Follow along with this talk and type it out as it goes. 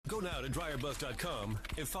now to DryerBuzz.com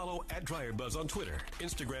and follow at DryerBuzz on Twitter,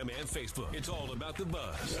 Instagram, and Facebook. It's all about the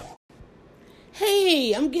buzz.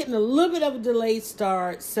 Hey, I'm getting a little bit of a delayed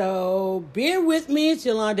start, so bear with me. It's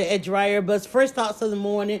Yolanda at DryerBuzz. First thoughts of the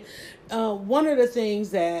morning. One of the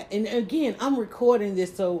things that, and again, I'm recording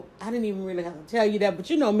this, so I didn't even really have to tell you that,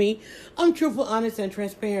 but you know me, I'm truthful, honest, and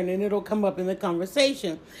transparent, and it'll come up in the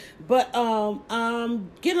conversation. But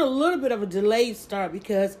I'm getting a little bit of a delayed start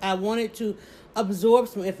because I wanted to absorb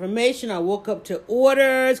some information. I woke up to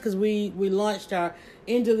orders because we launched our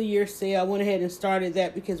end of the year sale. I went ahead and started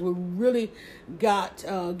that because we really got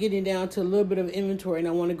getting down to a little bit of inventory, and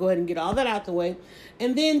I want to go ahead and get all that out the way.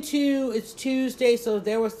 And then it's Tuesday, so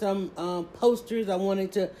there were some posters. I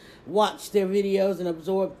wanted to watch their videos and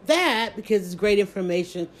absorb that because it's great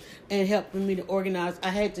information and helping me to organize. I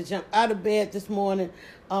had to jump out of bed this morning.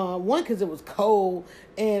 One, because it was cold,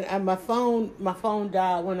 and my phone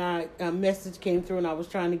died when a message came through, and I was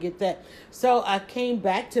trying to get that. So I came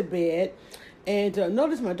back to bed, and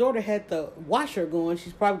noticed my daughter had the washer going.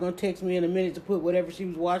 She's probably going to text me in a minute to put whatever she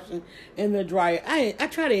was washing in the dryer. I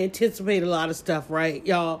try to anticipate a lot of stuff, right,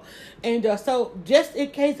 y'all? And so just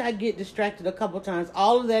in case I get distracted a couple times,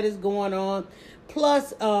 all of that is going on.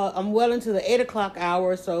 Plus, I'm well into the 8 o'clock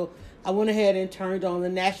hour, so I went ahead and turned on the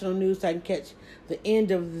national news so I can catch the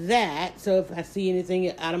end of that. So if I see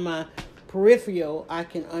anything out of my peripheral, I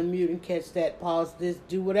can unmute and catch that, pause this,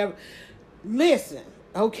 do whatever. Listen,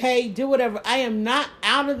 okay, do whatever. I am not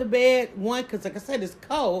out of the bed, one, because like I said, it's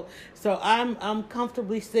cold. So I'm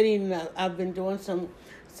comfortably sitting. I've been doing some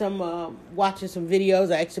watching some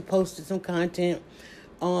videos. I actually posted some content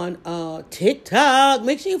on TikTok.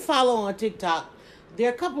 Make sure you follow on TikTok. There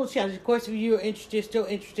are a couple of channels. Of course, if you're still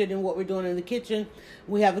interested in what we're doing in the kitchen,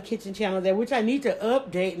 we have a kitchen channel there, which I need to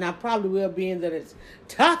update, and I probably will, being that it's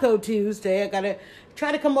Taco Tuesday. I got to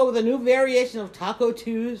try to come up with a new variation of Taco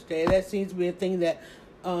Tuesday. That seems to be a thing that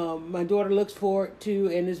my daughter looks forward to,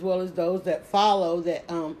 and as well as those that follow, that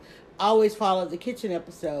always follow the kitchen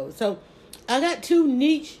episode. So I got two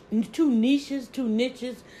niches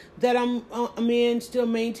that I'm in, still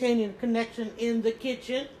maintaining a connection in the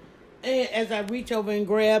kitchen. And as I reach over and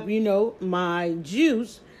grab, my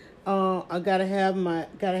juice, I gotta have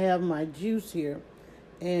my juice here,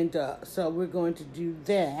 and so we're going to do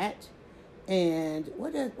that. And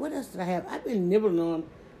what else did I have? I've been nibbling on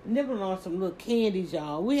some little candies,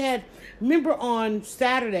 y'all. Remember on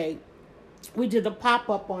Saturday, we did the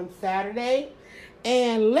pop-up on Saturday,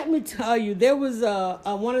 and let me tell you, there was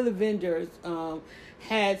one of the vendors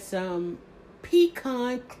had some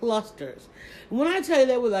pecan clusters. When I tell you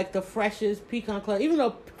they were like the freshest pecan clusters, even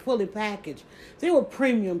though fully packaged, they were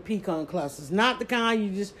premium pecan clusters, not the kind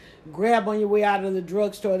you just grab on your way out of the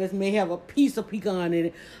drugstore that may have a piece of pecan in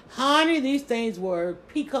it. Honey, these things were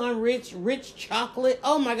pecan rich chocolate.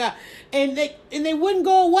 Oh my God. And they wouldn't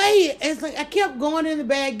go away. It's like I kept going in the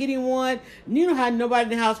bag getting one. You know how nobody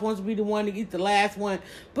in the house wants to be the one to eat the last one,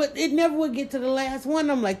 but it never would get to the last one.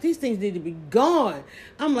 I'm like, these things need to be gone.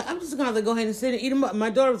 I'm like, I'm just gonna have to go ahead and sit and eat them up. My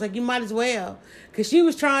daughter was like, you might as well, because she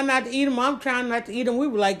was trying not to eat them. I'm trying not to eat them. We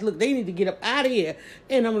were like, look, they need to get up out of here.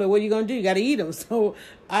 And I'm like, what are you gonna do? You got to eat them. So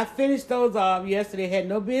I finished those off yesterday. Had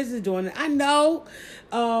no business doing it. I know,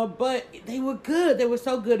 but they were good. They were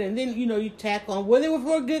so good. And then you tack on, well, they were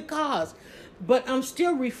for a good cause. But I'm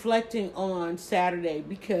still reflecting on Saturday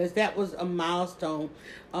because that was a milestone.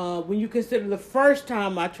 When you consider the first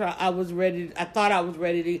time I thought I was ready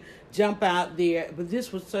to jump out there, but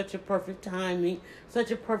this was such a perfect timing, such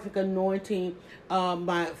a perfect anointing.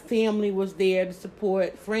 My family was there to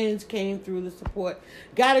support, friends came through to support,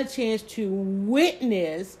 got a chance to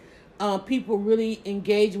witness people really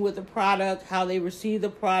engaging with the product, how they receive the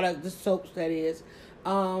product, the soaps that is.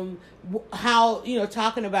 How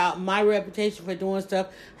talking about my reputation for doing stuff,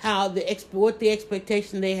 how what the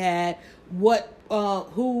expectation they had, what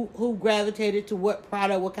who gravitated to what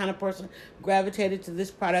product, what kind of person gravitated to this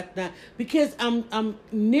product now, because I'm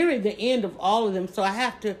nearing the end of all of them, so I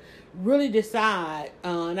have to really decide,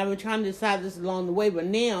 and I've been trying to decide this along the way, but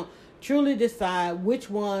now truly decide which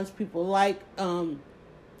ones people like,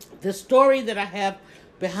 the story that I have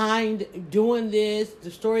behind doing this, the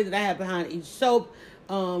story that I have behind each soap,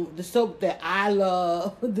 the soap that I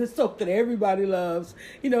love, the soap that everybody loves.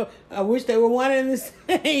 I wish they were one and the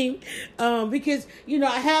same, because,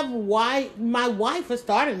 I have my wife is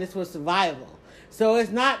starting this with survival. So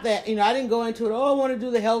it's not that, I didn't go into it, I want to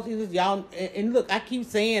do the healthiness, y'all. And look, I keep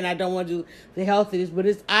saying I don't want to do the healthiness, but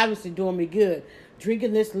it's obviously doing me good.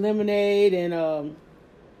 Drinking this lemonade and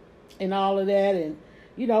all of that. And,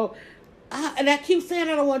 And I keep saying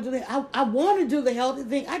I don't want to do that. I want to do the healthy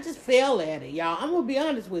thing. I just fail at it, y'all. I'm gonna be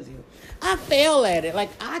honest with you. I fail at it.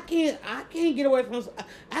 Like I can't get away from.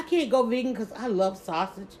 I can't go vegan because I love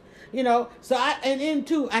sausage. So and then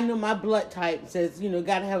too, I know my blood type says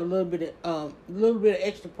got to have a little bit of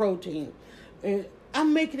extra protein. And I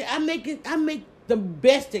make the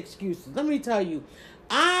best excuses. Let me tell you,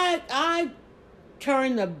 I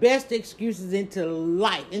turn the best excuses into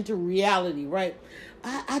life, into reality, right?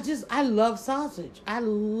 I love sausage. I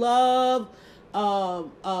love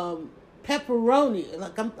pepperoni.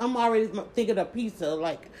 Like I'm already thinking of pizza.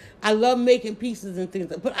 Like I love making pizzas and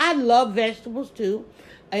things. But I love vegetables too.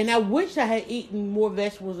 And I wish I had eaten more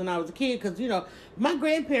vegetables when I was a kid because, my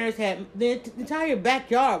grandparents had, the entire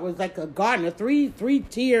backyard was like a garden, a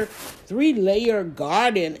three-layer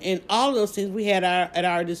garden, and all those things we had at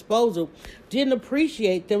our disposal. Didn't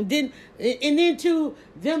appreciate them. And then too,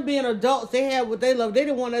 them being adults, they had what they love. They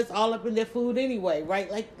didn't want us all up in their food anyway,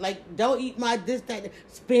 right? Like don't eat my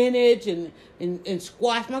spinach and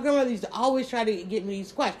squash. My grandmother used to always try to get me to eat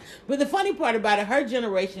squash. But the funny part about it, her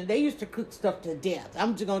generation, they used to cook stuff to death.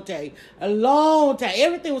 I'm just gonna tell you, a long time.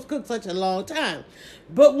 Everything was cooked such a long time.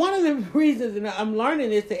 But one of the reasons, and I'm learning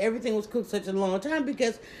this, that everything was cooked such a long time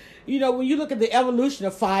because, when you look at the evolution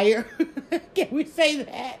of fire, can we say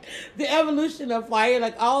that? The evolution of fire,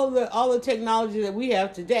 like all the technology that we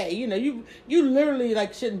have today, you literally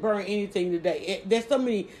shouldn't burn anything today. There's so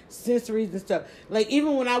many sensories and stuff. Like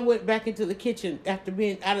even when I went back into the kitchen after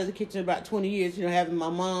being out of the kitchen about 20 years, having my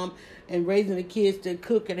mom and raising the kids to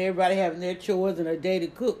cook and everybody having their chores and a day to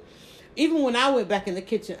cook. Even when I went back in the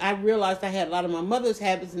kitchen, I realized I had a lot of my mother's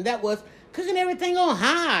habits, and that was cooking everything on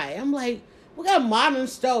high. I'm like, we got modern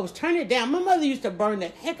stoves. Turn it down. My mother used to burn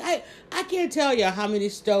that. Heck, I can't tell you how many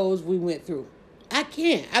stoves we went through. I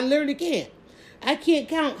can't. I literally can't. I can't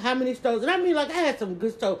count how many stoves. And I mean, I had some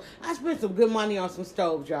good stoves. I spent some good money on some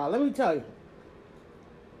stoves, y'all. Let me tell you.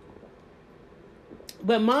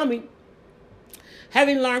 But mommy,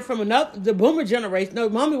 having learned from the boomer generation, no,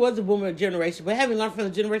 mommy was the boomer generation, but having learned from the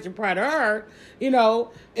generation prior to her,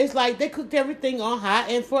 it's like they cooked everything on high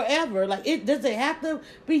and forever. Like does it have to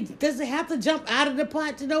jump out of the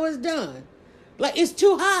pot to know it's done? Like it's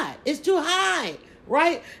too hot. It's too high,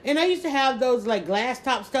 right? And I used to have those glass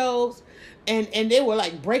top stoves and they were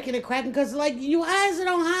breaking and cracking because why is it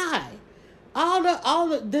on high?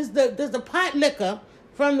 Does the pot liquor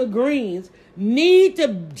from the greens need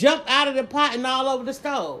to jump out of the pot and all over the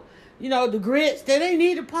stove? The grits, they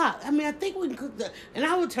need a pot. I mean, I think we can cook and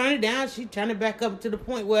I would turn it down. She'd turn it back up to the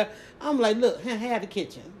point where I'm like, look, have the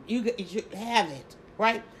kitchen. You should have it,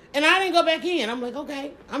 right? And I didn't go back in. I'm like,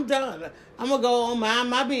 okay, I'm done. I'm going to go on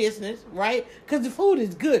my business, right? Because the food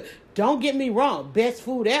is good. Don't get me wrong. Best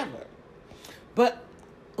food ever. But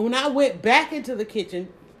when I went back into the kitchen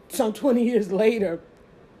some 20 years later,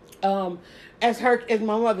 as my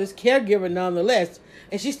mother's caregiver nonetheless,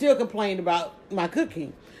 and she still complained about my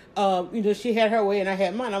cooking. She had her way and I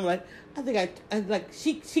had mine. I'm like,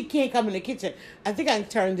 she can't come in the kitchen. I think I can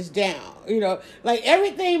turn this down.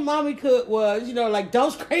 Everything mommy cooked was,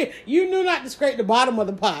 don't scrape. You knew not to scrape the bottom of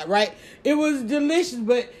the pot, right? It was delicious,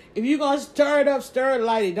 but if you're going to stir it up, stir it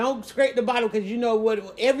lightly. Don't scrape the bottom because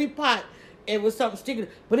every pot, it was something sticking.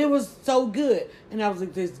 But it was so good. And I was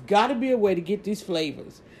like, there's got to be a way to get these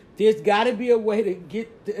flavors. There's got to be a way to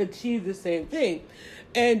achieve the same thing.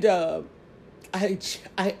 And let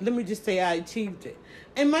me just say I achieved it.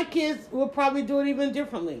 And my kids will probably do it even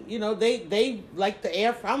differently. They like the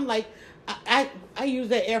air fryer. I'm like, I use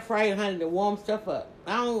that air fryer, honey, to warm stuff up.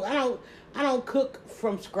 I don't cook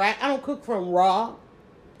from scratch. I don't cook from raw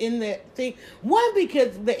in that thing. One,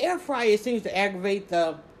 because the air fryer seems to aggravate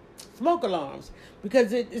the smoke alarms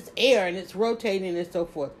because it's air and it's rotating and so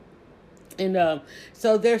forth. And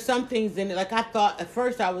so there's some things in it. Like I thought at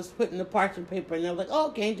first I was putting the parchment paper and I was like, oh,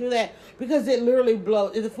 can't do that because it literally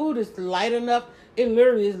blows. If the food is light enough, it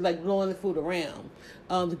literally is like blowing the food around.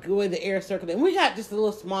 The way the air circulates. And we got just a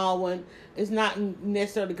little small one. It's not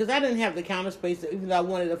necessarily because I didn't have the counter space, even though I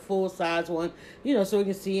wanted a full size one, so we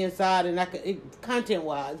can see inside and content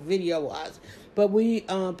wise, video wise. But we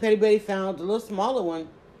Petty Betty found a little smaller one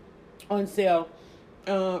on sale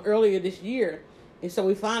earlier this year. And so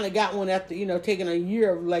we finally got one after, taking a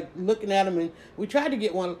year of looking at them. And we tried to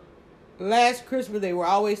get one last Christmas. They were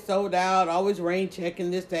always sold out, always rain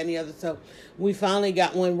checking, this, that, and the other. So we finally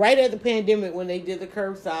got one right at the pandemic when they did the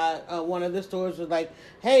curbside. One of the stores was like,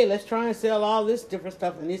 hey, let's try and sell all this different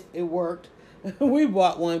stuff. And it worked. We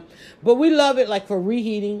bought one. But we love it for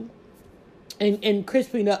reheating. And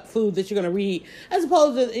crisping up food that you're going to reheat, as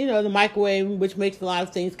opposed to, the microwave, which makes a lot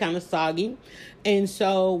of things kind of soggy. And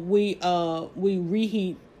so we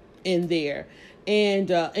reheat in there. And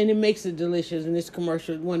it makes it delicious. And this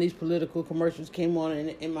commercial, one of these political commercials came on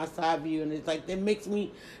in my side view, and it's like, that makes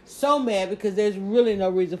me so mad because there's really no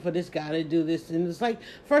reason for this guy to do this. And it's like,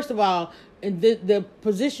 first of all, the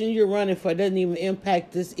position you're running for doesn't even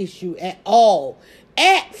impact this issue at all,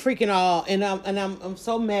 at freaking all. And I'm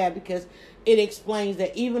so mad because it explains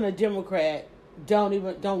that even a Democrat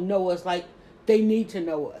don't know us like they need to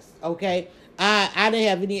know us. Okay, I didn't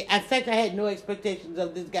have any. In fact, I had no expectations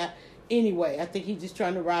of this guy. Anyway, I think he's just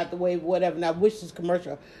trying to ride the wave, whatever. And I wish this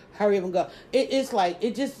commercial hurry up and go. It's like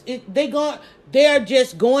they're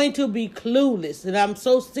just going to be clueless, and I'm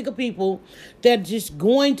so sick of people that are just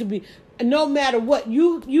going to be. No matter what,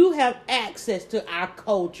 you have access to our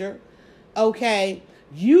culture, okay?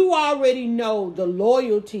 You already know the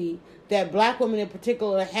loyalty that black women in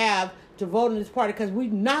particular have to vote in this party, because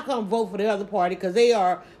we're not going to vote for the other party because they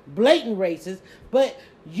are blatant racists. But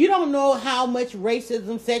you don't know how much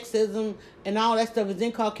racism, sexism, and all that stuff is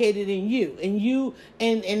inculcated in you.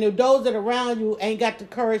 And those that are around you ain't got the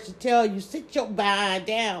courage to tell you, sit your behind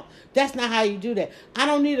down. That's not how you do that. I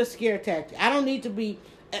don't need a scare tactic. I don't need to be...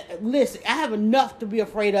 listen, I have enough to be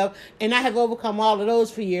afraid of, and I have overcome all of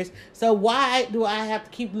those fears. So why do I have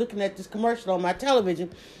to keep looking at this commercial on my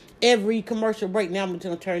television? Every commercial break, now I'm going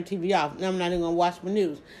to turn TV off. Now I'm not even going to watch my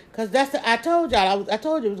news, because I told y'all, I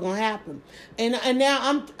told you it was going to happen, and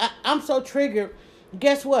now I'm so triggered.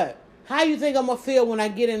 Guess what? How you think I'm gonna feel when I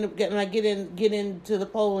get into the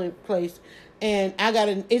polling place, and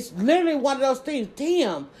it's literally one of those things.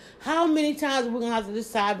 Damn, how many times are we gonna have to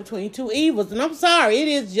decide between two evils? And I'm sorry, it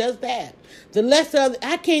is just that. The lesser of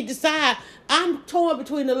I can't decide. I'm torn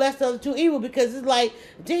between the lesser of the two evils, because it's like,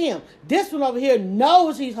 damn, this one over here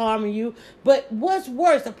knows he's harming you. But what's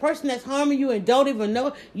worse, a person that's harming you and don't even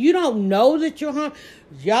know, you don't know that you're harming.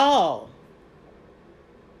 Y'all,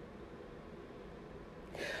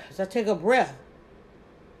 as I take a breath,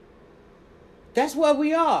 that's where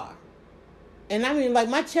we are. And I mean, like,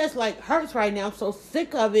 my chest hurts right now. I'm so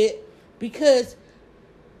sick of it, because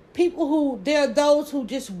there are those who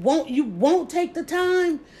just won't take the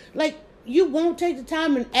time. Like, you won't take the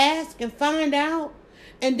time and ask and find out.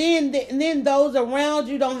 And then those around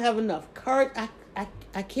you don't have enough courage.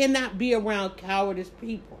 I cannot be around cowardice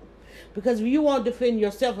people. Because if you won't defend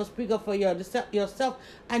yourself or speak up for yourself,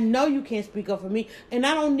 I know you can't speak up for me. And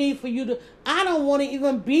I don't need for you to, I don't want to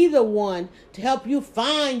even be the one to help you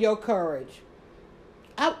find your courage.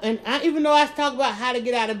 Even though I talk about how to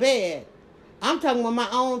get out of bed, I'm talking about my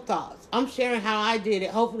own thoughts. I'm sharing how I did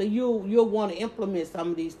it. Hopefully you'll want to implement some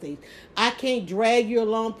of these things. I can't drag you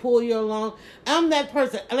along, pull you along. I'm that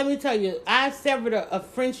person. Let me tell you, I severed a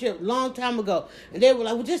friendship long time ago. And they were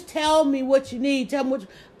like, well, just tell me what you need. Tell me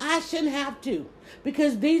I shouldn't have to.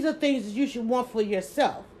 Because these are things that you should want for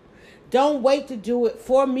yourself. Don't wait to do it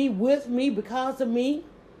for me, with me, because of me,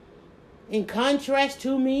 in contrast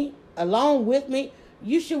to me, along with me.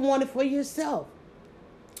 You should want it for yourself.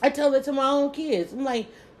 I tell it to my own kids. I'm like,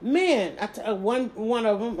 man, one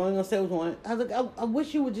of them, I'm going to say it was one. I was like, I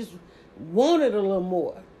wish you would just want it a little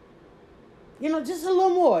more. You know, just a little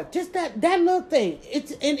more. Just that little thing.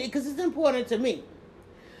 Because it's important to me.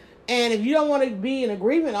 And if you don't want to be in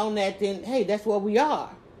agreement on that, then, hey, that's what we are.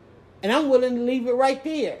 And I'm willing to leave it right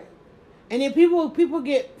there. And then people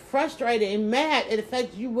get frustrated and mad at the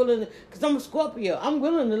fact that you're willing to, because I'm a Scorpio. I'm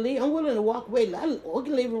willing to leave. I'm willing to walk away. We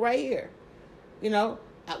can leave it right here. You know,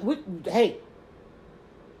 hey.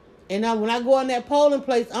 And now when I go in that polling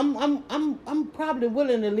place, I'm probably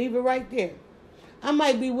willing to leave it right there. I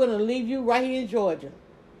might be willing to leave you right here in Georgia.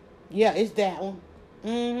 Yeah, it's that one.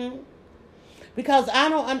 Mm-hmm. Because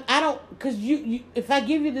because you if I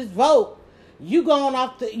give you this vote, you going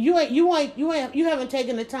off you haven't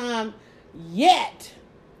taken the time yet.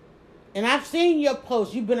 And I've seen your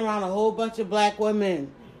posts. You've been around a whole bunch of black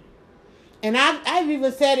women. And I've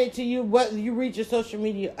even said it to you, whether you read your social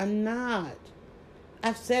media or not.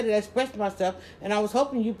 I've said it, I expressed myself, and I was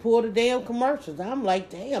hoping you pull the damn commercials. I'm like,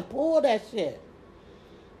 damn, pull that shit.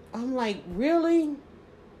 I'm like, really?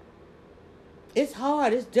 It's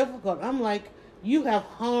hard, it's difficult. I'm like, you have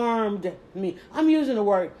harmed me. I'm using the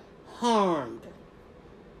word harmed.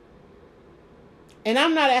 And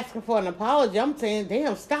I'm not asking for an apology. I'm saying,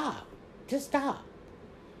 damn, stop. Just stop.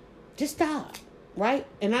 Just stop. Right?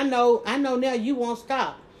 And I know now you won't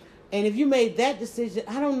stop. And if you made that decision,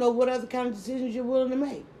 I don't know what other kind of decisions you're willing to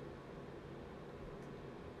make.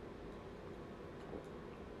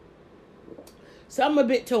 So I'm a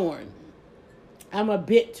bit torn. I'm a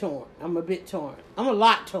lot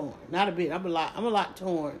torn. Not a bit. I'm a lot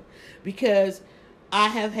torn. Because I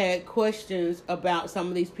have had questions about some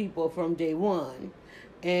of these people from day one.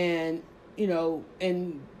 And, you know,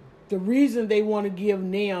 and the reason they want to give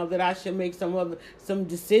now that I should make some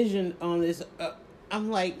decision on this. I'm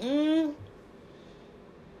like,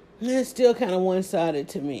 it's still kind of one-sided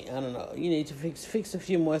to me. I don't know. You need to fix a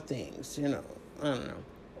few more things. I don't know.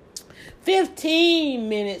 15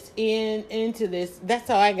 minutes into this. That's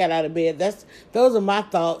how I got out of bed. Those are my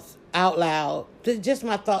thoughts out loud. Just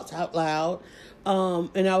my thoughts out loud.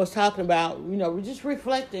 And I was talking about, we're just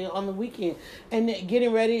reflecting on the weekend and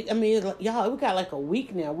getting ready. I mean, y'all, we got like a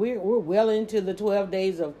week now. We're well into the 12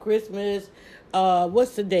 days of Christmas.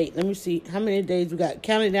 What's the date? Let me see how many days we got.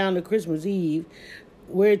 Counting down to Christmas Eve.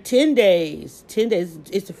 We're 10 days. 10 days.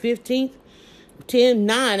 It's the 15th.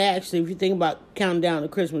 9 actually, if you think about counting down to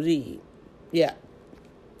Christmas Eve. Yeah.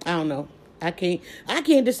 I don't know. I can't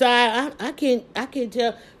decide. I can't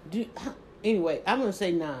tell. Anyway, I'm going to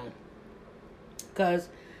say 9. Because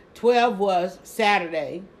 12 was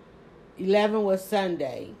Saturday, 11 was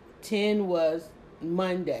Sunday, 10 was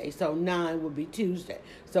Monday, so 9 would be Tuesday.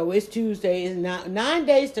 So it's Tuesday, it's 9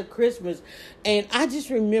 days to Christmas. And I just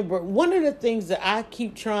remember one of the things that I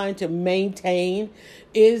keep trying to maintain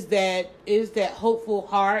is that hopeful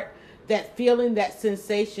heart, that feeling, that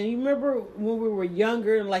sensation. You remember when we were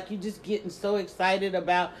younger and like you just getting so excited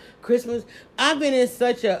about Christmas? I've been in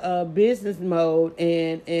such a business mode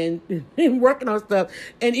and working on stuff.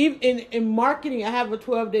 And even in marketing, I have a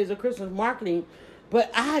 12 days of Christmas marketing.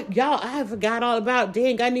 But I forgot all about,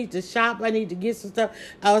 dang, I need to shop. I need to get some stuff.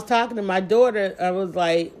 I was talking to my daughter. I was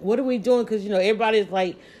like, what are we doing? Because, everybody's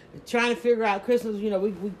like trying to figure out Christmas.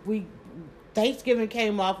 We Thanksgiving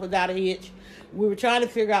came off without a hitch. We were trying to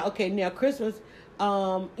figure out, okay, now Christmas,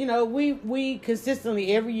 we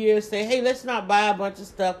consistently every year say, hey, let's not buy a bunch of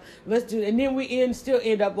stuff. Let's do it. And then we still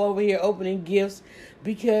end up over here opening gifts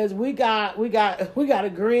because we got a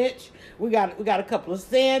Grinch. We got a couple of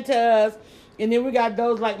Santas. And then we got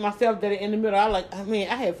those like myself that are in the middle. I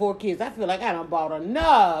had 4 kids. I feel like I done bought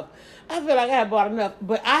enough.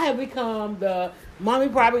 But I have become the mommy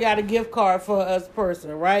probably got a gift card for us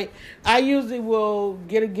person, right? I usually will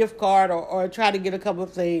get a gift card or try to get a couple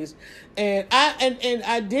of things. And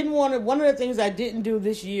I didn't want to, one of the things I didn't do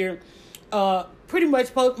this year, pretty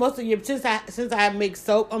much most of the year, since I make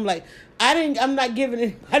soap, I'm like, I'm not giving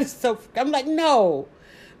anybody soap. I'm like, no.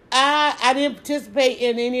 I didn't participate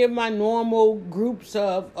in any of my normal groups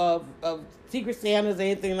of Secret Santas or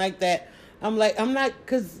anything like that. I'm not,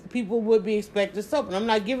 because people would be expecting soap, and I'm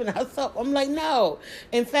not giving out soap. I'm like, no.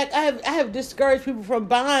 In fact, I have discouraged people from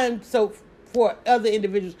buying soap for other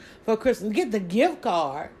individuals for Christmas. Get the gift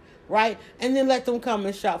card, right, and then let them come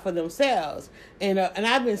and shop for themselves. And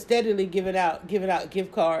I've been steadily giving out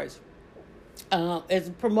gift cards as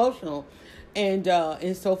promotional. And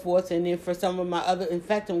so forth. And then for some of my other, in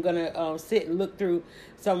fact, I'm going to sit and look through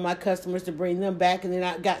some of my customers to bring them back. And then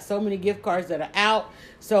I got so many gift cards that are out.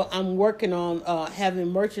 So I'm working on having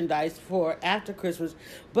merchandise for after Christmas.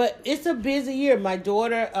 But it's a busy year. My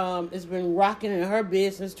daughter has been rocking in her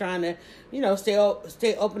business, trying to,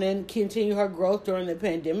 stay open and continue her growth during the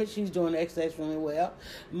pandemic. She's doing exceptionally well.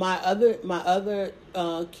 My other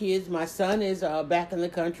kids, my son is back in the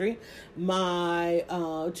country. My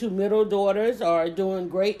 2 middle daughters are doing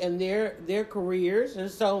great in their careers.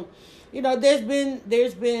 And so, there's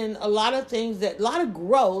been a lot of things a lot of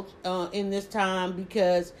growth in this time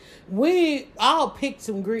because we all picked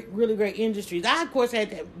some really great industries. I, of course, had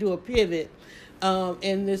to do a pivot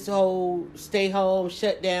in this whole stay home,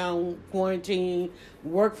 shut down, quarantine,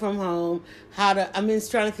 work from home. I'm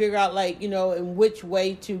just trying to figure out, in which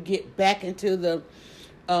way to get back into the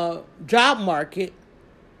job market.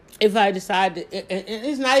 If I decide to, and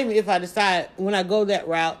it's not even if I decide, when I go that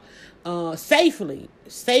route, safely,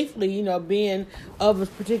 being of a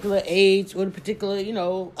particular age or a particular,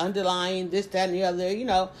 underlying this, that, and the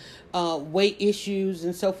other, weight issues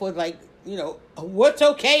and so forth, what's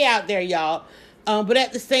okay out there, y'all. But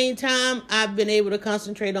at the same time, I've been able to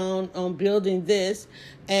concentrate on building this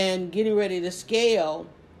and getting ready to scale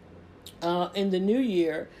in the new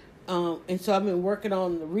year. And so I've been working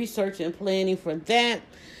on the research and planning for that.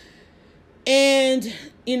 And,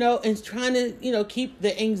 and trying to, keep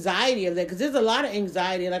the anxiety of that. Because there's a lot of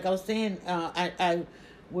anxiety. Like I was saying, I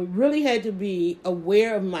really had to be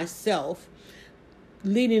aware of myself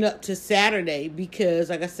leading up to Saturday. Because,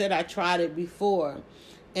 like I said, I tried it before.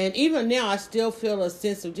 And even now, I still feel a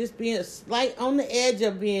sense of just being on the edge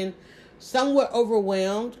of being somewhat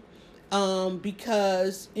overwhelmed.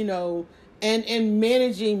 Because, and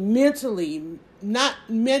managing mentally, not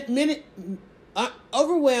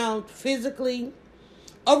overwhelmed physically,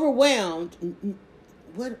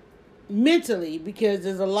 mentally, because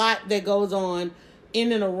there's a lot that goes on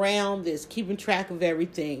in and around this, keeping track of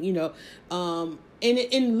everything,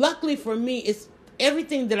 And luckily for me, it's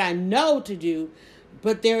everything that I know to do,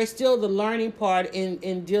 but there is still the learning part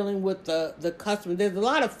in dealing with the customer. There's a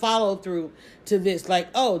lot of follow through to this. Like,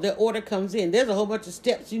 oh, the order comes in. There's a whole bunch of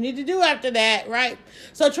steps you need to do after that, right?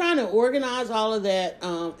 So trying to organize all of that,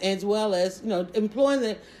 as well as, employing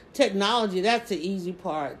the technology, that's the easy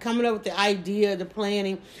part. Coming up with the idea, the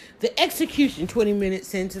planning, the execution. 20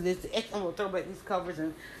 minutes into this, I'm going to throw back these covers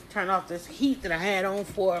and turn off this heat that I had on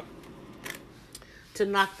to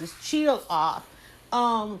knock this chill off.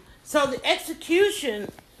 So the execution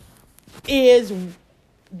is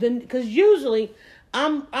because usually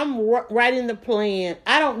I'm writing the plan.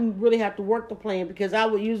 I don't really have to work the plan because I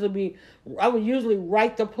would usually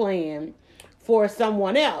write the plan for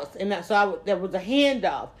someone else, and that was a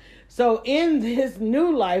handoff. So in this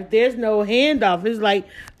new life, there's no handoff. It's like,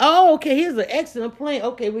 oh, okay, here's an excellent plan.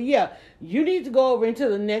 Okay, well, yeah, you need to go over into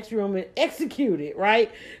the next room and execute it, right?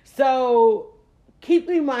 So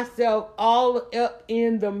keeping myself all up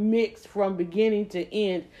in the mix from beginning to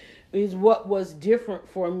end is what was different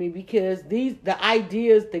for me, because the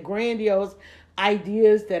ideas, the grandiose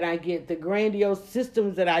ideas that I get, the grandiose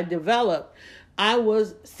systems that I develop, I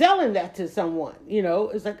was selling that to someone.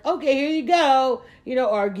 It's like, okay, here you go,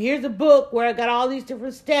 or here's a book where I got all these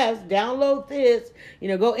different steps, download this,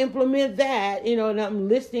 go implement that, and I'm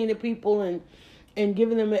listening to people and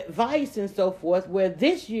giving them advice and so forth, where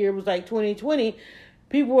this year was like 2020,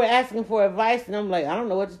 people were asking for advice, and I'm like, I don't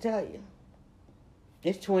know what to tell you.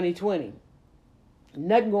 It's 2020.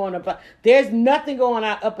 Nothing going up. There's nothing going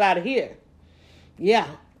up out of here. Yeah,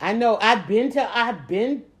 I know. I've been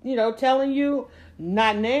telling you,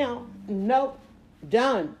 not now. Nope.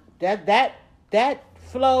 Done. That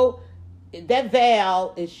flow, that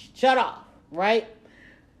valve is shut off, right?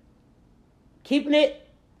 Keeping it,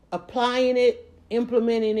 applying it,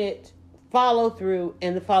 implementing it, follow through,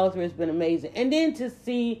 and the follow through has been amazing. And then to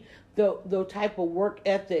see the type of work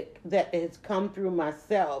ethic that has come through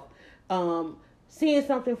myself, seeing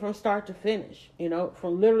something from start to finish,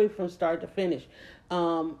 from start to finish,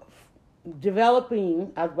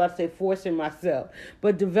 developing, I was about to say forcing myself,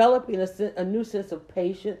 but developing a new sense of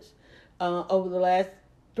patience over the last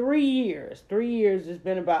 3 years. 3 years has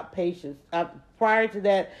been about patience. Prior to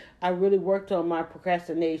that, I really worked on my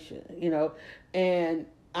procrastination, and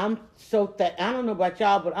I don't know about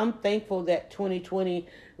y'all, but I'm thankful that 2020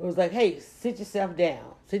 was like, hey, sit yourself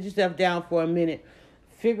down for a minute,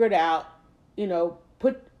 figure it out, and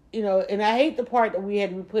I hate the part that we had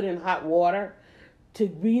to be put in hot water to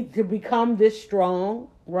become this strong,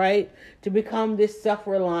 right? To become this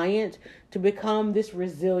self-reliant, to become this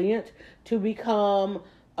resilient, to become,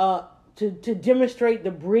 to demonstrate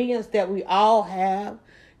the brilliance that we all have.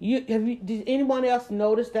 Did anyone else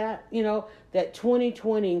notice that? That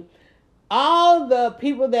 2020, all the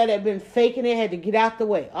people that had been faking it had to get out the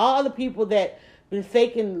way. All the people that been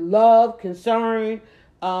faking love, concern,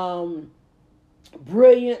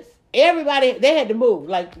 brilliance, everybody, they had to move.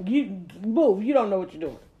 Like, you move. You don't know what you're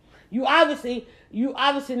doing. You obviously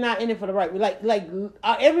not in it for the right. Like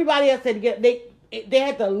everybody else had to get. They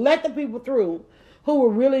had to let the people through who were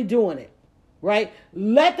really doing it. Right?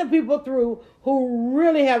 Let the people through who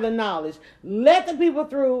really have the knowledge. Let the people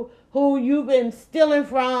through who you've been stealing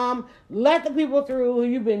from. Let the people through who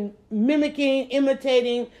you've been mimicking,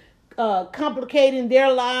 imitating, complicating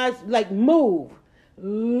their lives. Like, move.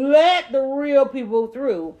 Let the real people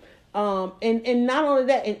through. And not only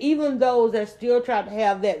that, and even those that still try to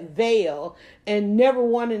have that veil and never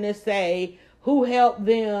wanting to say who helped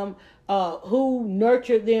them, who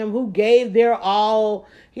nurtured them, who gave their all,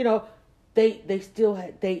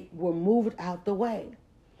 they were moved out the way.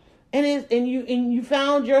 And you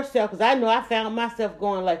found yourself, because I know I found myself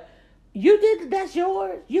going like, you did, that's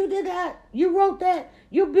yours, you did that, you wrote that,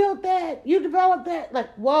 you built that, you developed that.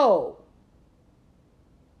 Like, whoa.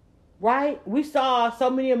 Right? We saw so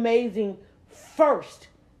many amazing first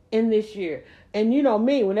in this year. And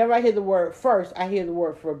me, whenever I hear the word first, I hear the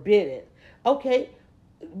word forbidden. Okay,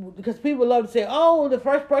 because people love to say, oh, the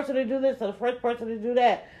first person to do this or the first person to do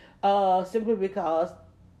that. Simply because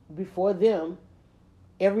before them,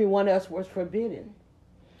 everyone else was forbidden.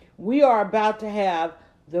 We are about to have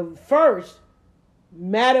the first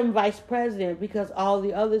Madam Vice President, because all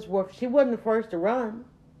the others were. She wasn't the first to run.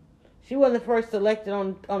 She wasn't the first elected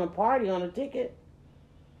on a party, on a ticket.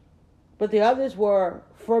 But the others were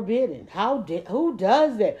forbidden. Who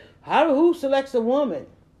does that? Who selects a woman?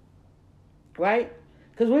 Right?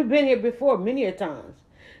 Because we've been here before many a times.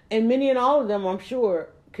 And many and all of them, I'm sure,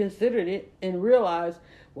 considered it and realized,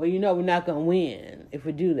 well, we're not going to win if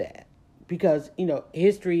we do that. Because,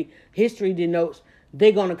 history denotes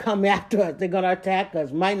they're going to come after us. They're going to attack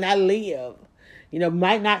us. Might not live.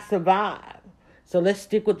 might not survive. So let's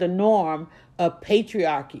stick with the norm of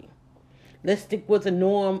patriarchy. Let's stick with the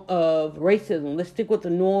norm of racism. Let's stick with the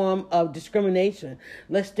norm of discrimination.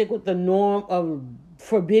 Let's stick with the norm of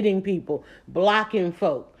forbidding people, blocking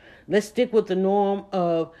folk. Let's stick with the norm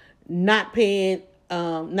of not paying,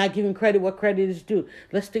 not giving credit what credit is due.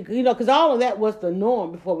 Let's stick, because all of that was the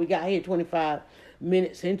norm before we got here 25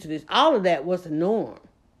 minutes into this. All of that was the norm.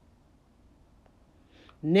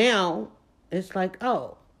 Now, it's like,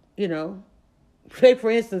 say for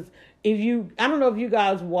instance, I don't know if you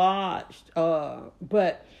guys watched,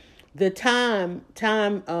 but the Time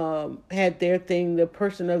had their thing, the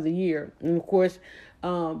Person of the Year, and of course,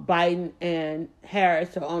 Biden and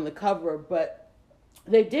Harris are on the cover, but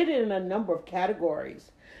they did it in a number of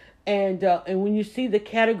categories, and when you see the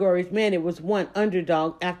categories, man, it was one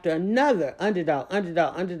underdog after another, underdog,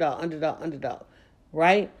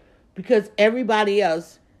 right? Because everybody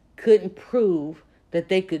else couldn't prove that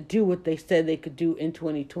they could do what they said they could do in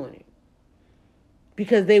 2020.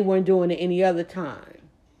 Because they weren't doing it any other time.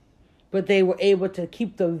 But they were able to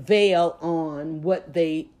keep the veil on what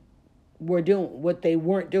they were doing, what they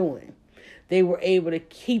weren't doing. They were able to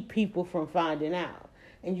keep people from finding out.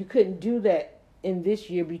 And you couldn't do that in this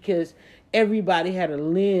year because everybody had a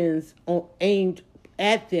lens aimed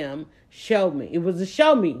at them. Show me. It was a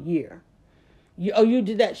show me year. You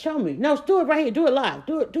did that? Show me. No, do it right here. Do it live.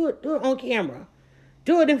 Do it on camera.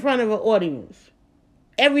 Do it in front of an audience.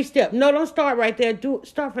 Every step. No, don't start right there.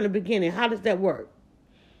 Start from the beginning. How does that work?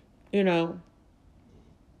 And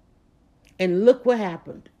look what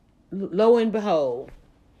happened. Lo and behold,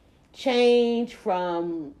 change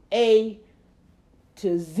from A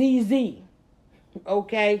to ZZ.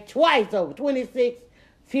 Okay? Twice over. 26,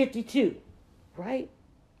 52. Right?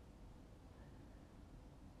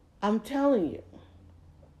 I'm telling you.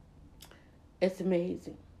 It's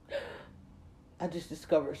amazing. I just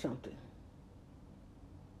discovered something.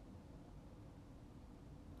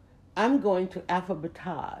 I'm going to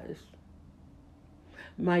alphabetize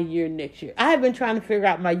my year next year. I have been trying to figure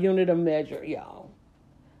out my unit of measure, y'all.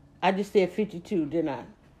 I just said 52, didn't I?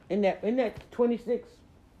 Isn't that 26?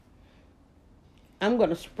 I'm going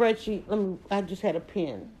to spreadsheet. I just had a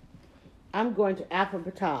pen. I'm going to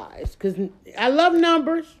alphabetize because I love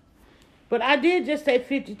numbers, but I did just say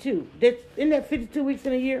 52. Isn't that 52 weeks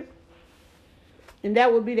in a year? And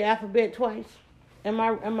that would be the alphabet twice. Am I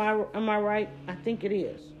right? I think it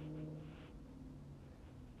is.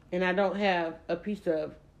 And I don't have a piece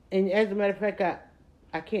of, and as a matter of fact,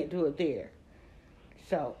 I can't do it there.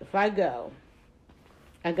 So if I go,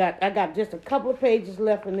 I got just a couple of pages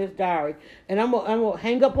left in this diary, and I'm gonna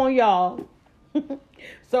hang up on y'all,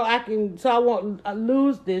 so I won't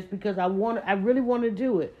lose this because I really want to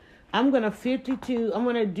do it. I'm gonna 52. I'm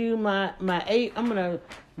gonna do my 8. I'm gonna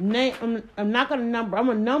name. I'm not gonna number. I'm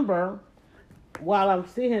gonna number while I'm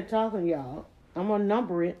sitting here talking to y'all. I'm gonna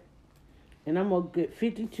number it. And I'm going to get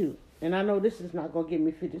 52. And I know this is not going to give me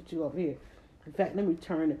 52 up here. In fact, let me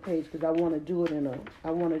turn the page because I want to do it in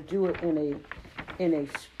a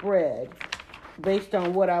spread based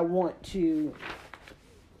on what I want to,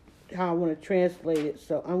 how I want to translate it.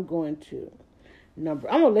 So I'm going to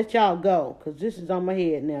number. I'm going to let y'all go because this is on my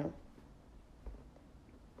head now.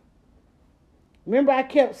 Remember I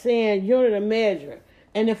kept saying unit of measure.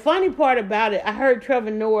 And the funny part about it, I heard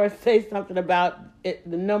Trevor Noah say something about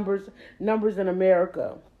the numbers in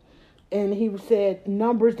America. And he said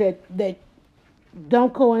numbers that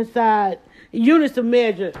don't coincide, units of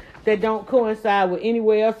measure that don't coincide with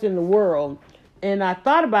anywhere else in the world. And I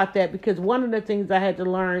thought about that because one of the things I had to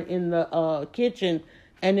learn in the kitchen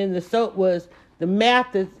and in the soap was the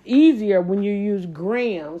math is easier when you use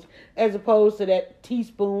grams as opposed to that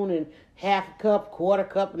teaspoon and half a cup, quarter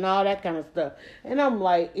cup, and all that kind of stuff. And I'm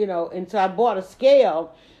like, and so I bought a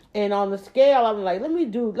scale, and on the scale, I'm like, let me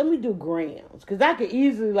do grams, because I could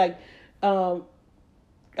easily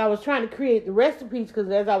I was trying to create the recipes because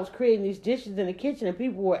as I was creating these dishes in the kitchen and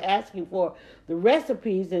people were asking for the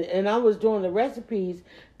recipes and I was doing the recipes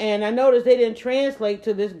and I noticed they didn't translate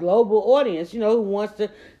to this global audience, who wants to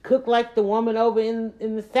cook like the woman over in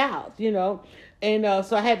the South, And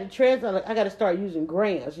so I had to translate. I got to start using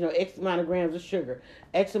grams, X amount of grams of sugar,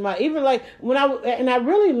 X amount. Even like I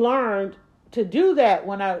really learned to do that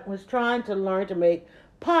when I was trying to learn to make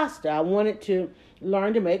pasta. I wanted to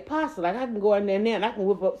learn to make pasta. Like I can go in there and I can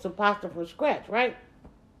whip up some pasta from scratch, right?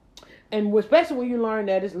 And especially when you learn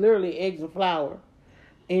that it's literally eggs and flour,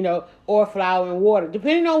 or flour and water,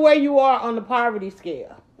 depending on where you are on the poverty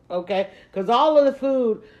scale, okay? Because all of the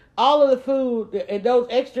food, those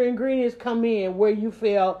extra ingredients come in where you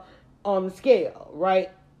fell on the scale,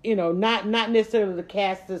 right? not necessarily the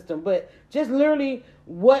caste system, but just literally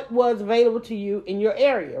what was available to you in your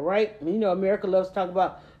area, right? America loves to talk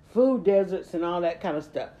about food deserts and all that kind of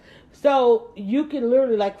stuff. So you can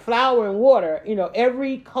literally, like flour and water,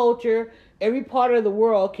 every culture, every part of the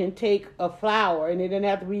world can take a flour, and it doesn't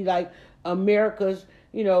have to be like America's,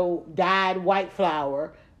 dyed white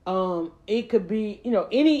flour. It could be,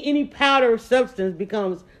 any powder substance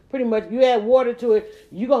becomes pretty much, you add water to it,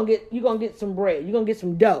 you're gonna get some bread, you're gonna get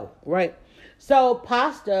some dough, right? So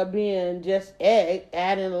pasta being just egg,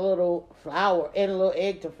 adding a little flour, adding a little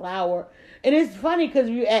egg to flour. And it's funny because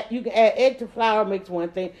you can add egg to flour makes one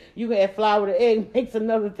thing. You can add flour to egg makes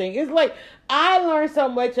another thing. It's like I learned so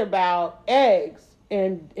much about eggs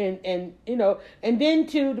and then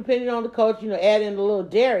too, depending on the culture, add in a little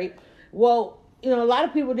dairy. Well, a lot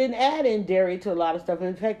of people didn't add in dairy to a lot of stuff.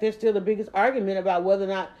 In fact, there's still the biggest argument about whether or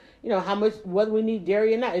not, how much, whether we need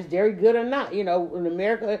dairy or not. Is dairy good or not? In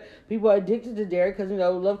America, people are addicted to dairy because,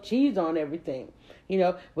 love cheese on everything.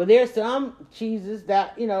 But there's some cheeses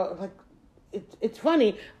that, like, it's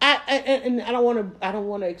funny. I don't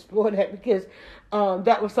want to explore that because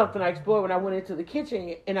that was something I explored when I went into the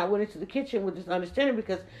kitchen, and I went into the kitchen with this understanding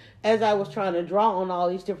because as I was trying to draw on all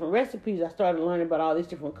these different recipes, I started learning about all these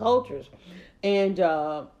different cultures, and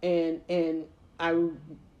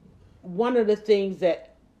one of the things that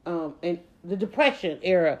and the Depression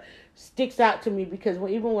era sticks out to me because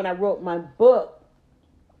even when I wrote my book.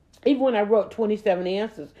 Even when I wrote 27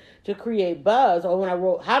 Answers to Create Buzz, or when I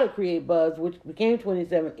wrote How to Create Buzz, which became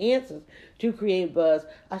 27 Answers to Create Buzz,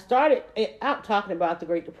 I started out talking about the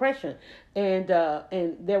Great Depression. And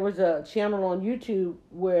there was a channel on YouTube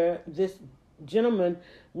where this gentleman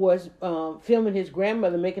was filming his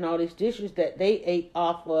grandmother making all these dishes that they ate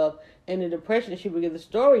off of in the Depression. She would give the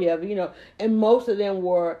story of it, and most of them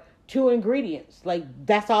were 2 ingredients. Like,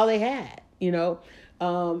 that's all they had, You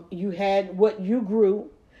had what you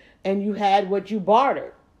grew, and you had what you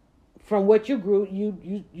bartered. From what you grew,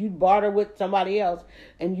 you barter with somebody else,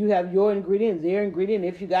 and you have your ingredients, their ingredient.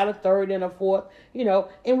 If you got a third and a fourth,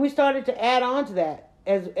 and we started to add on to that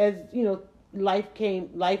as life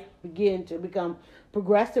began to become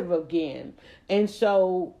progressive again, and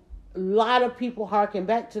so a lot of people harken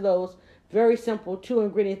back to those very simple 2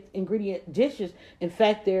 ingredient dishes. In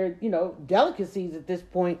fact, they're delicacies at this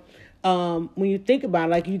point. When you think about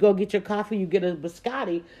it, like you go get your coffee, you get a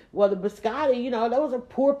biscotti. Well, the biscotti, that was a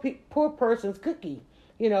poor person's cookie.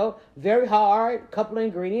 Very hard, couple of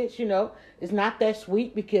ingredients. It's not that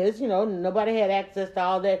sweet because nobody had access to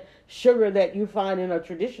all that sugar that you find in a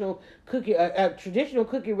traditional cookie. A traditional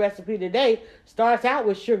cookie recipe today starts out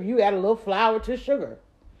with sugar. You add a little flour to sugar,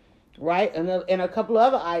 right, and a couple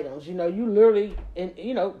of other items. You literally, and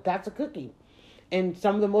that's a cookie. And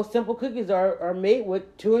some of the most simple cookies are made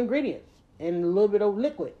with 2 ingredients and a little bit of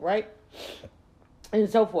liquid, right? And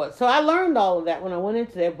so forth. So I learned all of that when I went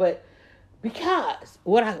into there, but because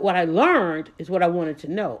what I learned is what I wanted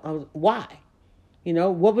to know. Why?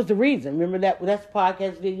 What was the reason? Remember that's the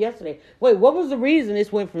podcast we did yesterday. Wait, what was the reason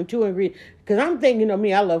this went from 2 ingredients? Because I'm thinking,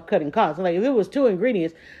 me, I love cutting costs. I'm like, if it was 2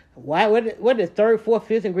 ingredients, why? What is 3rd, 4th,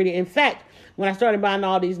 5th ingredient? In fact, when I started buying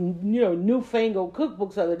all these, newfangled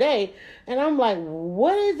cookbooks the other day, and I'm like,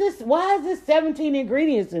 what is this? Why is this 17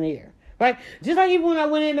 ingredients in here? Right? Just like even when I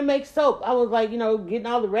went in to make soap, I was like, getting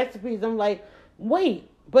all the recipes. I'm like, wait,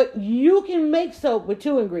 but you can make soap with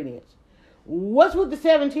 2 ingredients. What's with the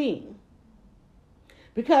 17?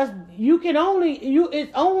 Because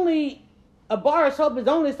it's only, a bar of soap is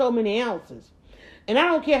only so many ounces. And I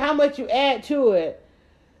don't care how much you add to it,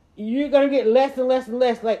 you're going to get less and less and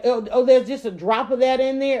less. Like, there's just a drop of that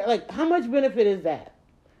in there. Like, how much benefit is that?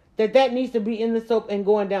 That needs to be in the soap and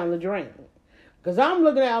going down the drain. Because I'm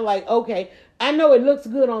looking at it like, okay, I know it looks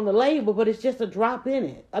good on the label, but it's just a drop in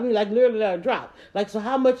it. I mean, like, literally a drop. Like, so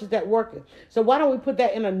how much is that working? So why don't we put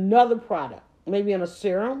that in another product? Maybe in a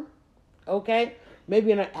serum, okay?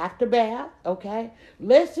 Maybe in an after bath, okay?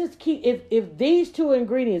 Let's just keep, if these 2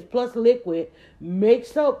 ingredients plus liquid make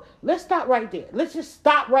soap, let's stop right there. Let's just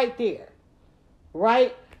stop right there,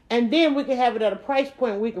 right? And then we can have it at a price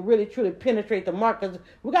point where we can really truly penetrate the market.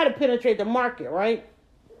 We got to penetrate the market, right?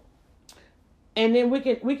 And then we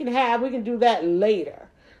can do that later.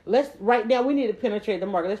 Right now we need to penetrate the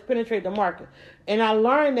market. Let's penetrate the market. And I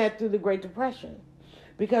learned that through the Great Depression.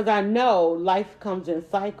 Because I know life comes in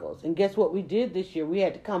cycles. And guess what we did this year? We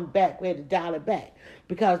had to come back. We had to dial it back.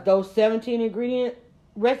 Because those 17 ingredient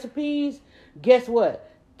recipes, guess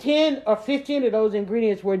what? 10 or 15 of those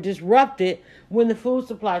ingredients were disrupted when the food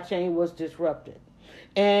supply chain was disrupted.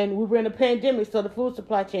 And we were in a pandemic, so the food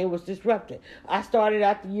supply chain was disrupted. I started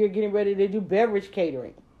out the year getting ready to do beverage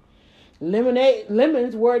catering.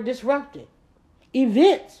 Lemons were disrupted.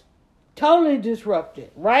 Events totally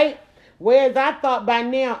disrupted, right? Whereas I thought by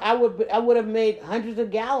now I would have made hundreds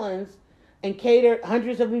of gallons and catered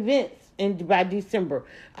hundreds of events. And by December,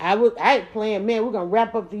 I had planned, man, we're gonna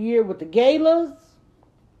wrap up the year with the galas,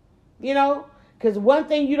 because one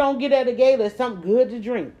thing you don't get at a gala is something good to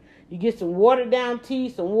drink. You get some watered down tea,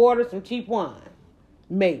 some water, some cheap wine,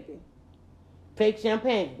 maybe. Fake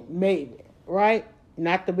champagne, maybe, right?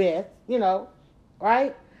 Not the best,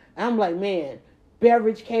 right? I'm like, man,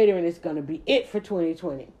 beverage catering is gonna be it for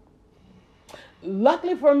 2020.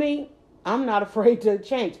 Luckily for me, I'm not afraid to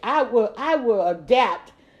change. I will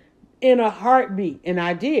adapt in a heartbeat, and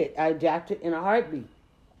I did. I adapted in a heartbeat.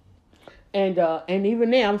 And even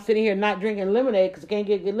now, I'm sitting here not drinking lemonade because I can't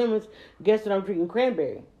get good lemons. Guess what? I'm drinking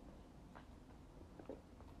cranberry.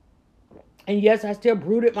 And yes, I still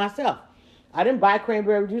brewed it myself. I didn't buy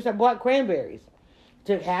cranberry juice. I bought cranberries.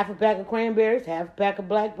 Took half a pack of cranberries, half a pack of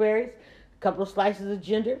blackberries, a couple of slices of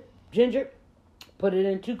ginger, put it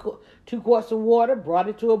in two quarts of water, brought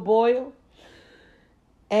it to a boil,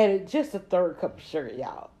 added just a third cup of sugar,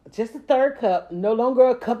 y'all. Just a third cup, no longer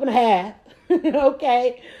a cup and a half,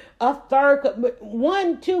 okay? A third cup, but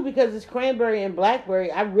 2, because it's cranberry and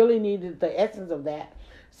blackberry, I really needed the essence of that.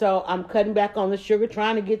 So I'm cutting back on the sugar,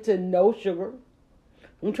 trying to get to no sugar.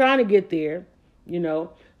 I'm trying to get there,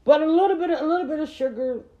 but a little bit of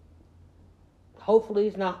sugar. Hopefully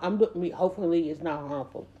it's not. Hopefully it's not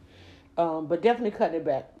harmful. But definitely cutting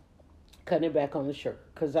it back on the sugar,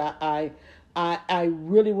 because I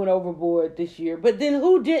really went overboard this year. But then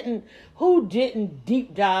who didn't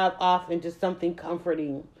deep dive off into something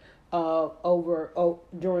comforting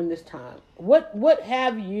during this time? What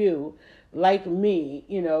have you, like me,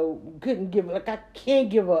 I can't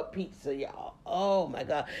give up pizza, y'all. Oh my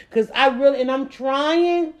God. Because I'm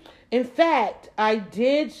trying. In fact, I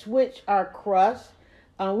did switch our crust.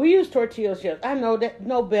 We use tortilla shells. I know that,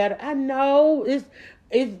 no better. I know it's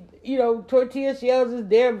tortilla shells is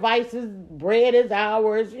their vices, bread is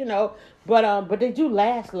ours, but they do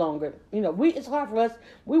last longer. It's hard for us.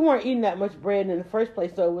 We weren't eating that much bread in the first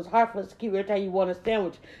place, so it was hard for us to keep every time you want a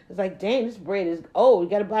sandwich. It's like, dang, this bread is old. You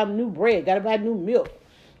got to buy new bread. Got to buy new milk,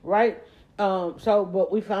 right?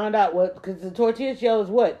 But we found out because the tortilla shell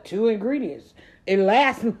is 2 ingredients. It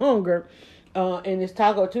lasts longer, and it's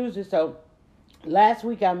Taco Tuesday, so. Last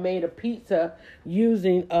week I made a pizza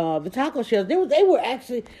using the taco shells. It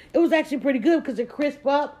was actually pretty good because it crisped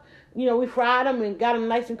up. We fried them and got them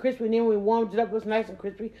nice and crispy, and then we warmed it up. It was nice and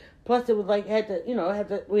crispy. Plus, it was like we had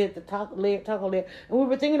the taco layer, and we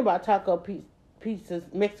were thinking about taco pieces,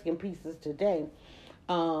 Mexican pieces today,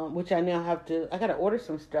 which I now have to. I got to order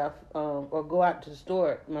some stuff or go out to the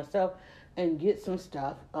store myself and get some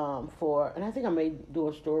stuff and I think I may do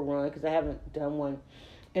a store run because I haven't done one,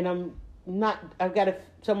 and I've got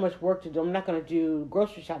so much work to do. I'm not going to do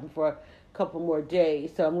grocery shopping for a couple more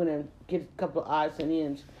days. So I'm going to get a couple of odds and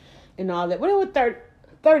ends and all that. But it was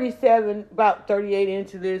 37, about 38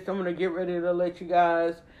 into this. I'm going to get ready to let you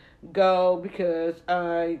guys go because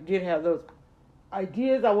I did have those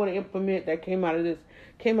ideas I want to implement that came out of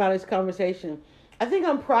this conversation. I think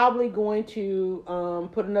I'm probably going to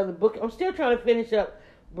put another book. I'm still trying to finish up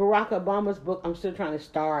Barack Obama's book. I'm still trying to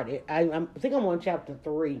start it. I think I'm on chapter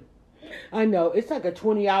 3. I know it's like a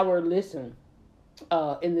 20-hour listen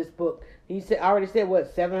in this book. I already said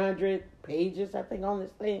 700 pages I think on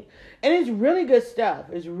this thing, and it's really good stuff.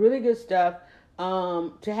 It's really good stuff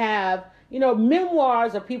to have.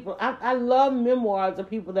 Memoirs of people. I love memoirs of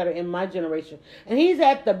people that are in my generation, and he's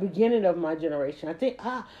at the beginning of my generation.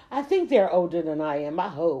 I think they're older than I am. I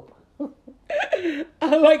hope.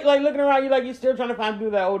 I like looking around you like you're still trying to find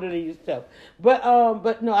people that are older than yourself. But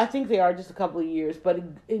no, I think they are just a couple of years. But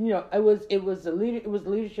it was the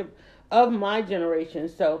leadership of my generation.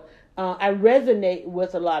 So I resonate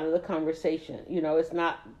with a lot of the conversation. It's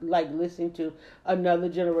not like listening to another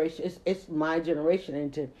generation. It's my generation,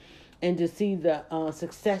 and to see the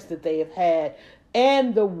success that they have had.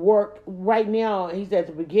 And the work right now, he's at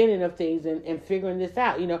the beginning of things and figuring this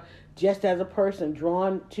out, just as a person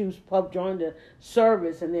drawn to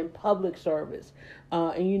service and then public service.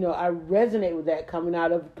 I resonate with that coming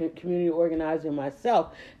out of community organizing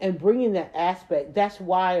myself and bringing that aspect. That's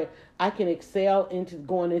why I can excel into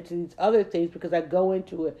going into these other things, because I go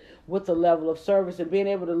into it with a level of service and being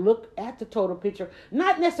able to look at the total picture,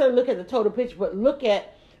 not necessarily look at the total picture, but look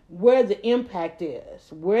at where the impact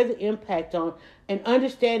is, where the impact on, and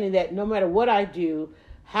understanding that no matter what I do,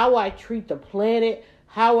 how I treat the planet,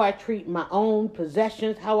 how I treat my own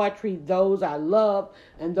possessions, how I treat those I love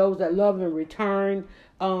and those that love in return,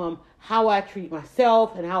 how I treat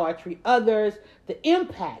myself and how I treat others, the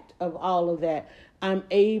impact of all of that, I'm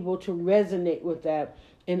able to resonate with that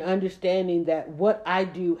and understanding that what I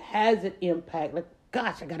do has an impact. Like,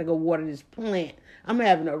 gosh, I got to go water this plant. I'm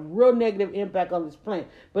having a real negative impact on this plant.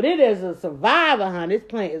 But it is a survivor, honey. This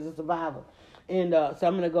plant is a survivor. And so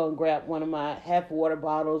I'm going to go and grab one of my half water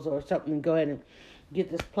bottles or something and go ahead and get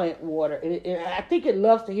this plant water. And I think it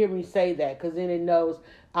loves to hear me say that, because then it knows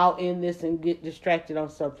I'll end this and get distracted on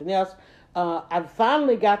something else. I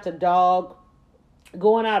finally got the dog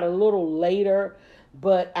going out a little later,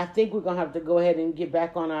 but I think we're going to have to go ahead and get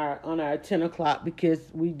back on our 10 o'clock, because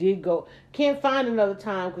we did go. Can't find another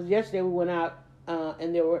time, because yesterday we went out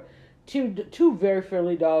and there were two very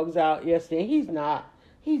friendly dogs out yesterday. He's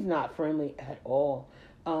not friendly at all.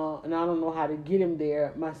 And I don't know how to get him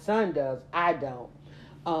there. My son does. I don't.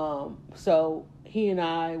 So he and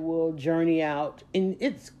I will journey out, and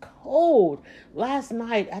it's cold. Last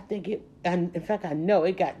night, in fact, I know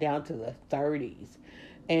it got down to the 30s,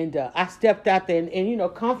 and I stepped out there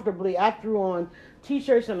and comfortably, I threw on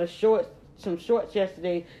t-shirts and some shorts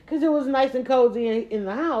yesterday, because it was nice and cozy in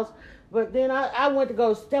the house. But then I went to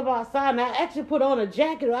go step outside, and I actually put on a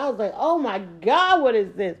jacket. I was like, oh my God, what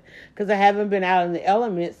is this? Because I haven't been out in the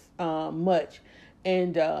elements much.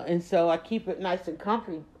 And so I keep it nice and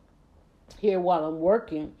comfy here while I'm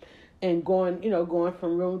working and going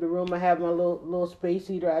from room to room. I have my little space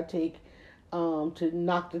heater I take to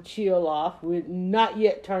knock the chill off. We're not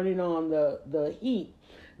yet turning on the heat.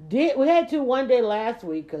 We had to one day last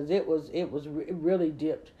week because it really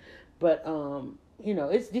dipped. But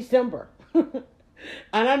it's December. And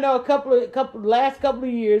I know last couple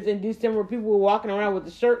of years in December, people were walking around with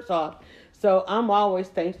the shirts off. So I'm always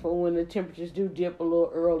thankful when the temperatures do dip a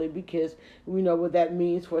little early, because we know what that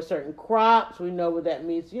means for certain crops. We know what that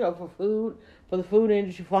means, for food, for the food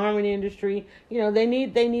industry, farming industry. They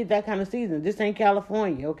need that kind of season. This ain't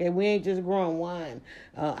California, okay? We ain't just growing wine.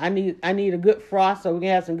 I need a good frost so we can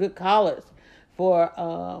have some good collards for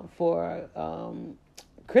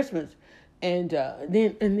Christmas. And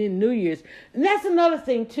then New Year's. And that's another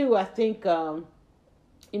thing too. I think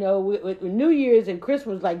with New Year's and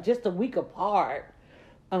Christmas like just a week apart.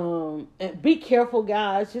 And be careful,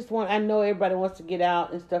 guys. I know everybody wants to get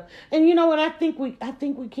out and stuff. And I think we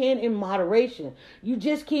can in moderation. You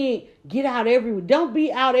just can't get out every week. Don't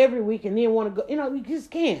be out every week and then want to go. You just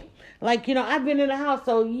can't. Like, I've been in the house,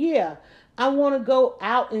 so yeah, I want to go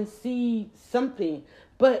out and see something.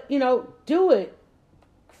 But, do it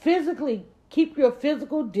physically. Keep your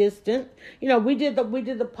physical distance. We did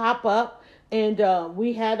the pop up, and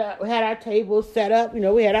we had our tables set up.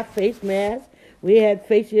 We had our face masks. We had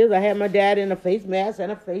face shields. I had my dad in a face mask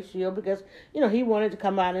and a face shield because he wanted to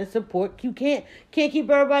come out and support. You can't keep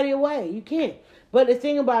everybody away. You can't. But the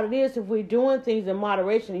thing about it is, if we're doing things in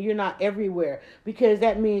moderation, you're not everywhere, because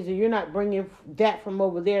that means that you're not bringing that from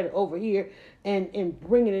over there to over here and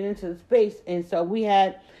bringing it into the space. And so we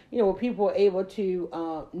had, where people were able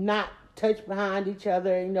to not touch behind each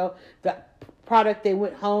other. The product they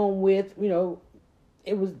went home with,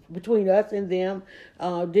 it was between us and them.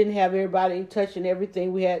 Didn't have everybody touching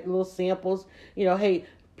everything. We had little samples. Hey,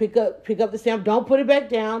 pick up the sample. Don't put it back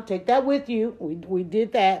down. Take that with you. We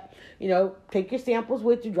did that. Take your samples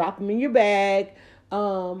with you. Drop them in your bag.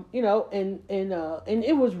 And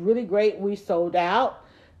it was really great. We sold out.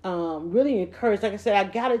 Really encouraged. Like I said, I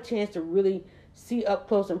got a chance to really see up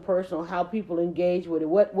close and personal how people engage with it.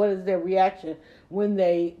 What is their reaction when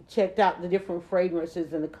they checked out the different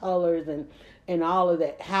fragrances and the colors and all of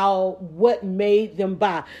that? What made them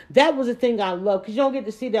buy? That was the thing I love, because you don't get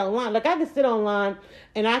to see that online. Like, I can sit online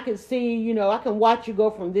and I can see, I can watch you go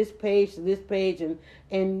from this page to this page and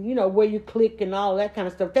where you click and all that kind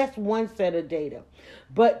of stuff. That's one set of data.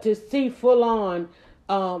 But to see full on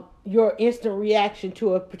your instant reaction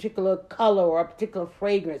to a particular color or a particular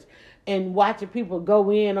fragrance, and watching people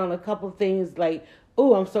go in on a couple of things like,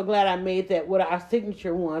 oh, I'm so glad I made that, what our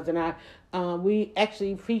signature ones. And we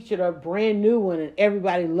actually featured a brand new one, and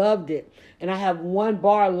everybody loved it. And I have one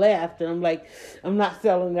bar left, and I'm like, I'm not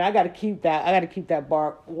selling it. I got to keep that. I got to keep that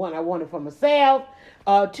bar. One, I want it for myself.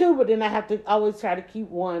 Two, but then I have to always try to keep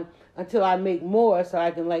one until I make more, so I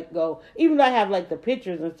can go. Even though I have the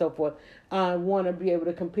pictures and so forth, I want to be able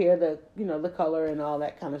to compare the the color and all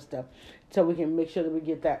that kind of stuff, so we can make sure that we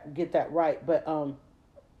get that right. But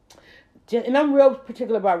and I'm real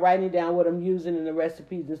particular about writing down what I'm using in the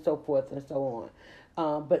recipes and so forth and so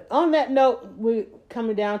on. But on that note, we're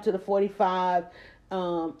coming down to the 45.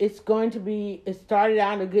 It started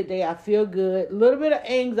out on a good day. I feel good. A little bit of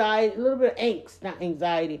anxiety, a little bit of angst, not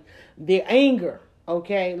anxiety. The anger.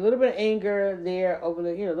 Okay, a little bit of anger there over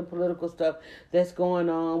the political stuff that's going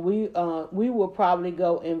on. We will probably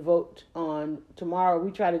go and vote on tomorrow.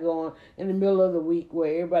 We try to go on in the middle of the week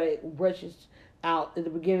where everybody rushes out at the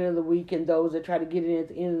beginning of the week, and those that try to get in at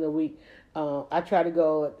the end of the week. I try to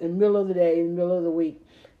go in the middle of the day, in the middle of the week,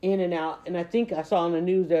 in and out. And I think I saw on the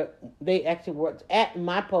news that they actually worked at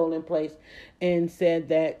my polling place and said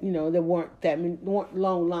that there weren't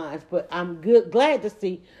long lines. But I'm glad to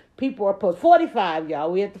see people are posting. 45,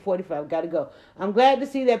 y'all. We at the 45. Got to go. I'm glad to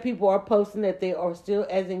see that people are posting that they are still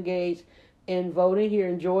as engaged in voting. Here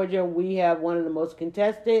in Georgia, we have one of the most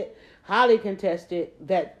contested, highly contested,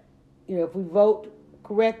 that if we vote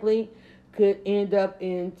correctly, could end up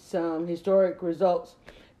in some historic results.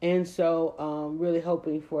 And so really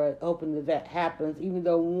hoping that happens, even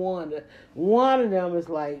though one of them is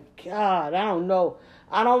like, God, I don't know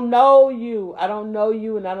you, and I don't know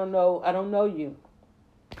you,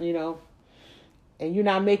 and you're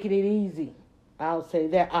not making it easy. I'll say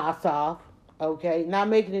that, Asaf, okay, not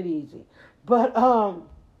making it easy, but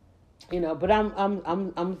but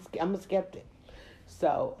I'm a skeptic,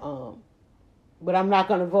 so but I'm not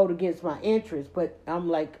going to vote against my interests. But I'm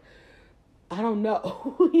like, I don't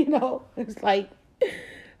know. It's like,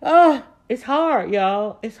 it's hard,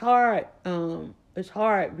 y'all. It's hard. It's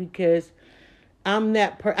hard because I'm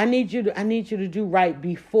that I need you to do right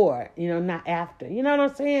before, not after. You know what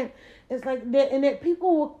I'm saying? It's like that, and that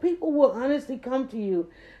people will honestly come to you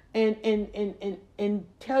and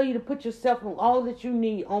tell you to put yourself on all that you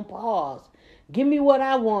need on pause. Give me what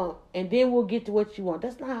I want, and then we'll get to what you want.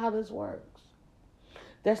 That's not how this works.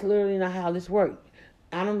 That's literally not how this works.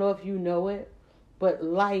 I don't know if you know it, but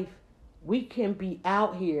life, we can be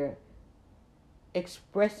out here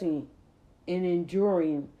expressing and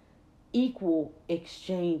enduring equal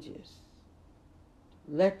exchanges.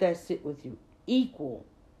 Let that sit with you. Equal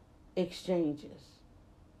exchanges.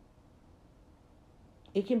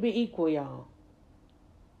 It can be equal, y'all.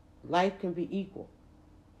 Life can be equal.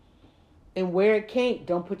 And where it can't,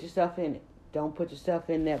 don't put yourself in it. Don't put yourself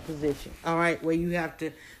in that position. All right, where you have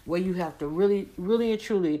to really, really and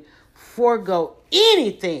truly forego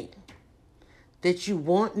anything that you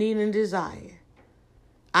want, need, and desire.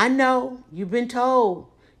 I know you've been told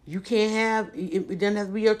you can't have. It doesn't have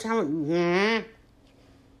to be your time. Mm-hmm.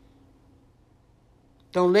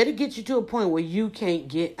 Don't let it get you to a point where you can't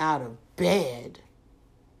get out of bed.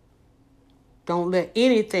 Don't let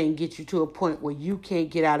anything get you to a point where you can't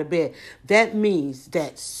get out of bed. That means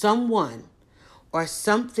that someone or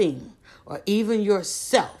something or even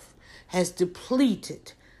yourself has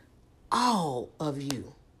depleted all of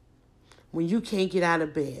you when you can't get out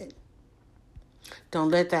of bed.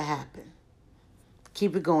 Don't let that happen.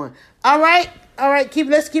 Keep it going. All right.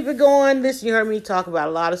 Let's keep it going. Listen, you heard me talk about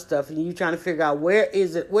a lot of stuff, and you trying to figure out where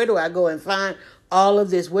do I go and find all of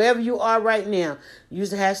this? Wherever you are right now, use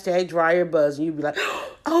the hashtag DryerBuzz, and you'll be like,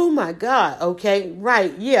 oh my God. Okay.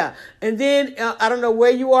 Right. Yeah. And then I don't know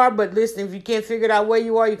where you are, but listen, if you can't figure it out where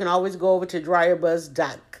you are, you can always go over to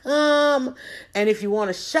DryerBuzz.com. And if you want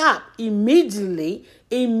to shop immediately,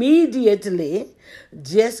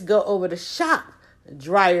 just go over to shop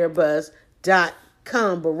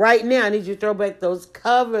DryerBuzz.com. But right now, I need you to throw back those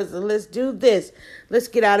covers and let's do this. Let's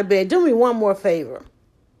get out of bed. Do me one more favor.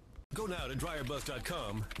 Go now to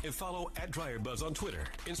DryerBuzz.com and follow @DryerBuzz on Twitter,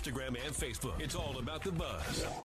 Instagram, and Facebook. It's all about the buzz.